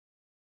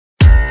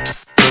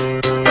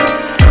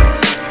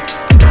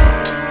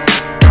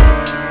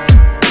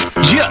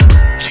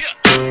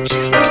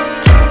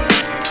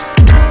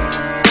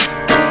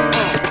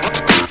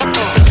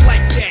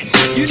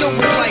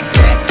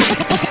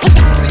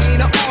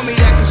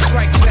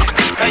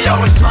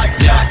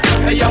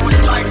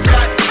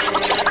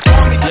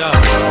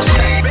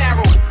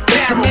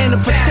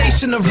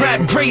Of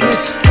rap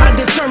greatness, I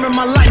determine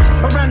my life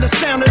around the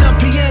sound of the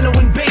piano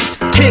and bass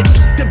hits,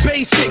 the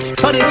basics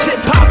of this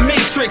hip-hop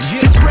matrix.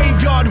 This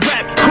graveyard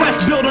rap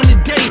quest built on the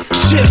day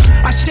shift.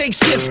 I shake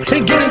shift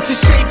and get into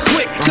shape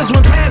quick, cause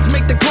when pads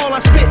make the call I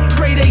spit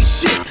grade A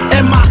shit.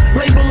 And my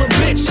label a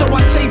bitch, so I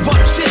save up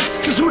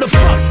chips. Cause who the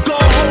fuck gon'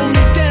 hold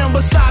me down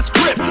besides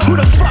Grip? Who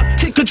the fuck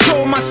can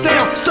control my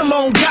sound?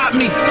 Stallone got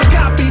me,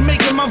 Scoppy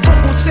making my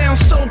vocal sound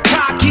so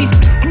cocky.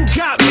 Who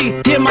got me?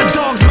 Yeah, my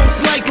dog's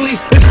most likely.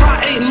 If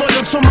I ain't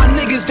loyal to my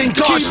niggas, then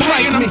God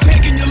strike me. I'm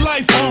taking your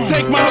life,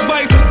 take my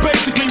advice, it's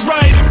basically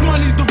right. If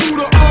money's the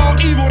root of all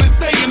evil, then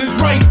Satan is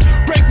right.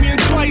 Break me in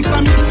twice,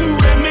 I mean two,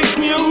 that makes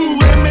me a who.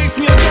 That makes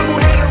me a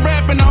double-headed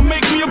rap, and I'll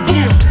make me a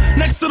booth.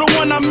 Next to the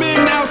one I'm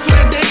in now, so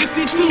that they can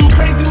see two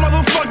crazy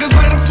motherfuckers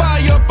light a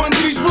fire up under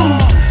these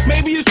roofs.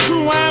 Maybe it's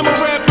true, I am a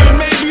rapper, and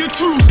maybe a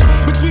truce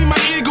between my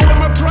ego and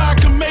my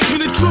pride can make me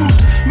the truth.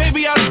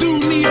 Maybe I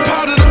do need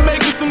powder to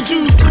make me some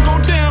juice to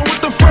go down with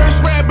the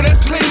first rapper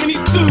that's claiming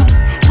he's too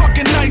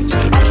fucking nice.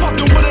 I'm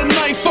fucking with a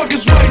knife, fuck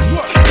his wife.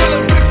 Tell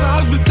a bitch her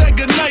husband said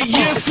goodnight,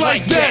 yeah, it's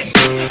like that.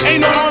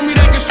 Ain't no army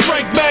that can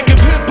strike back. If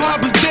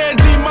hip-hop is dead,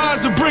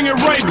 demise will bring it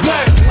right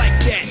back. It's like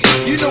that,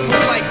 you know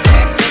it's like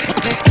that.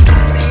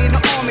 Ain't no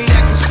army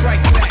that can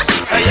strike back.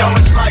 Hey yo,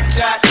 it's like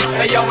that.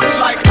 Hey yo, it's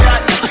like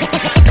that.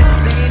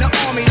 Ain't no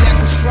army that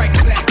can strike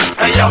back.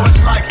 Hey yo,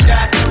 it's like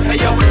that. Hey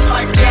yo, it's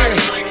like that.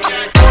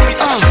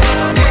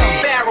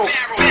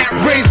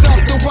 Raise up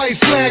the white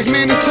flags,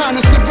 man, it's time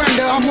to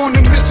surrender. I'm on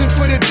a mission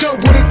for the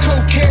dope with a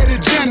cokehead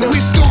agenda.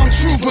 We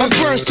stormtroopers,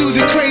 burst through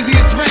the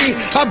craziest rain.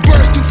 I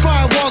burst through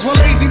firewalls while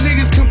lazy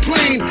niggas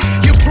complain.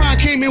 Your prime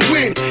came and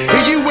went,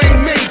 and you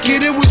ain't make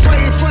it. It was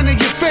right in front of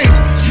your face,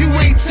 you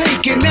ain't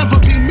take it, never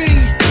be me.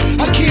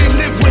 I can't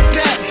live with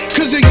that,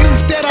 cause the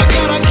youth that I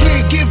got, I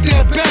can't give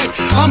that back.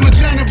 I'm a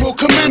general,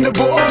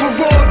 commendable,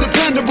 overall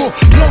dependable.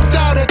 Loped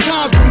out at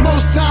times, but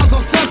most times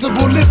I'm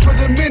sensible. Live for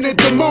the minute,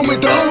 the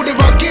moment, the older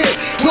I get.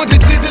 Want the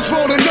digits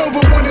rolling over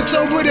when it's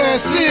over,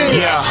 that's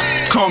it. Yeah,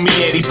 call me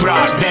Eddie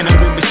Brock, venom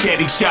with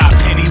machete chop.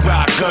 Penny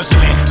rock,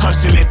 guzzling,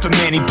 hustling for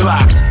many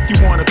blocks.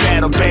 You want a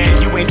battle band,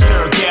 you ain't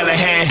Sir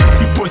Galahad.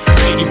 You pussies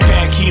say you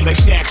pack heat like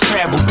Shaq's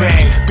travel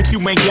bag, but you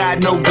ain't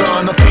got no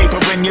gun or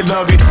paper in your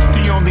luggage.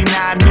 The only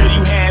 9 mil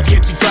you have,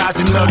 get you fries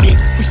and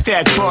nuggets. We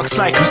stack bucks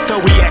like I'm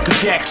Stoiac or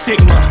Jack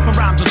Sigma. My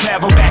rhymes will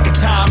travel back in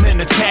time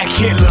and attack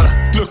Hitler.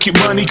 Look at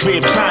money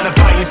grip, trying to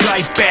buy his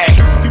life back.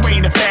 You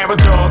ain't a pharaoh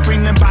dog,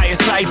 bring them by his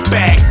life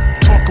back.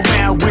 Fuck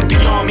around with the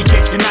army,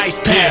 get your nice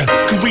pack.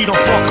 Cause we don't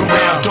fuck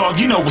around, dog,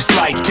 you know it's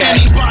like that.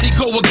 Anybody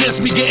go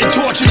against me getting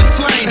tortured and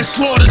slain and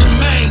slaughtered and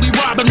maimed. We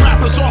robbing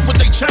rappers off with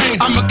they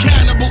chain. I'm a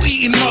cannibal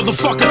eating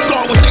motherfuckers,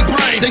 start with they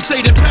brain. They say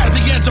that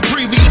Pazienza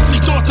previously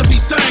thought to be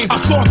sane. I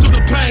fought through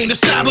the pain,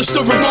 established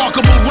a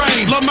remarkable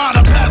reign.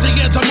 Lamada,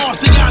 Pazienza,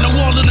 Marciano,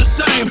 all in the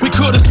same. We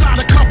could've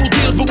signed a couple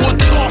deals, but what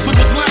they offered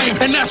was lame.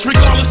 And that's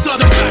regardless of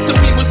the fact that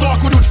we was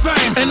awkward with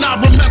fame. And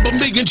I remember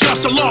me and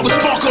Just Allah was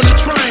spark on the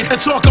train and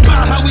talk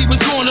about how we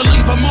was gonna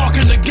leave a mark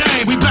in the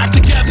game. We back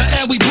together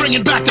and we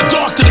bringing back the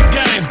dark to the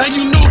game. And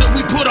you know that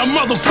we put our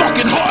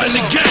motherfucking heart in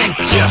the game.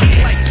 Yeah, it's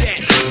like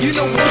that, you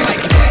know it's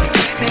like that.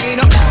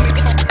 Ain't no army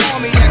that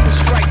can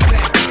strike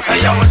back. Hey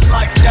yo, it's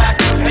like that.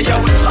 Hey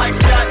yo,